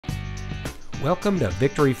Welcome to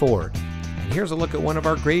Victory Ford, and here's a look at one of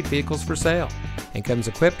our great vehicles for sale, and comes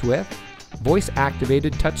equipped with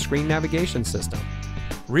voice-activated touchscreen navigation system,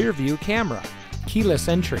 rear view camera, keyless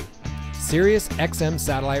entry, Sirius XM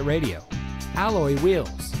satellite radio, alloy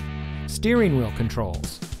wheels, steering wheel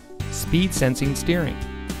controls, speed sensing steering,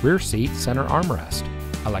 rear seat center armrest,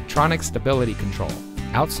 electronic stability control,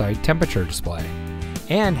 outside temperature display,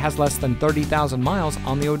 and has less than 30,000 miles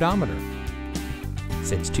on the odometer.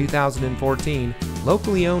 Since 2014,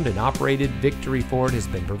 locally owned and operated Victory Ford has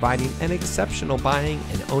been providing an exceptional buying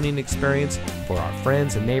and owning experience for our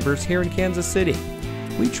friends and neighbors here in Kansas City.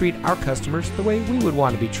 We treat our customers the way we would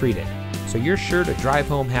want to be treated, so you're sure to drive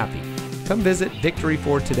home happy. Come visit Victory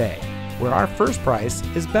Ford today, where our first price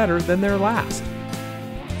is better than their last.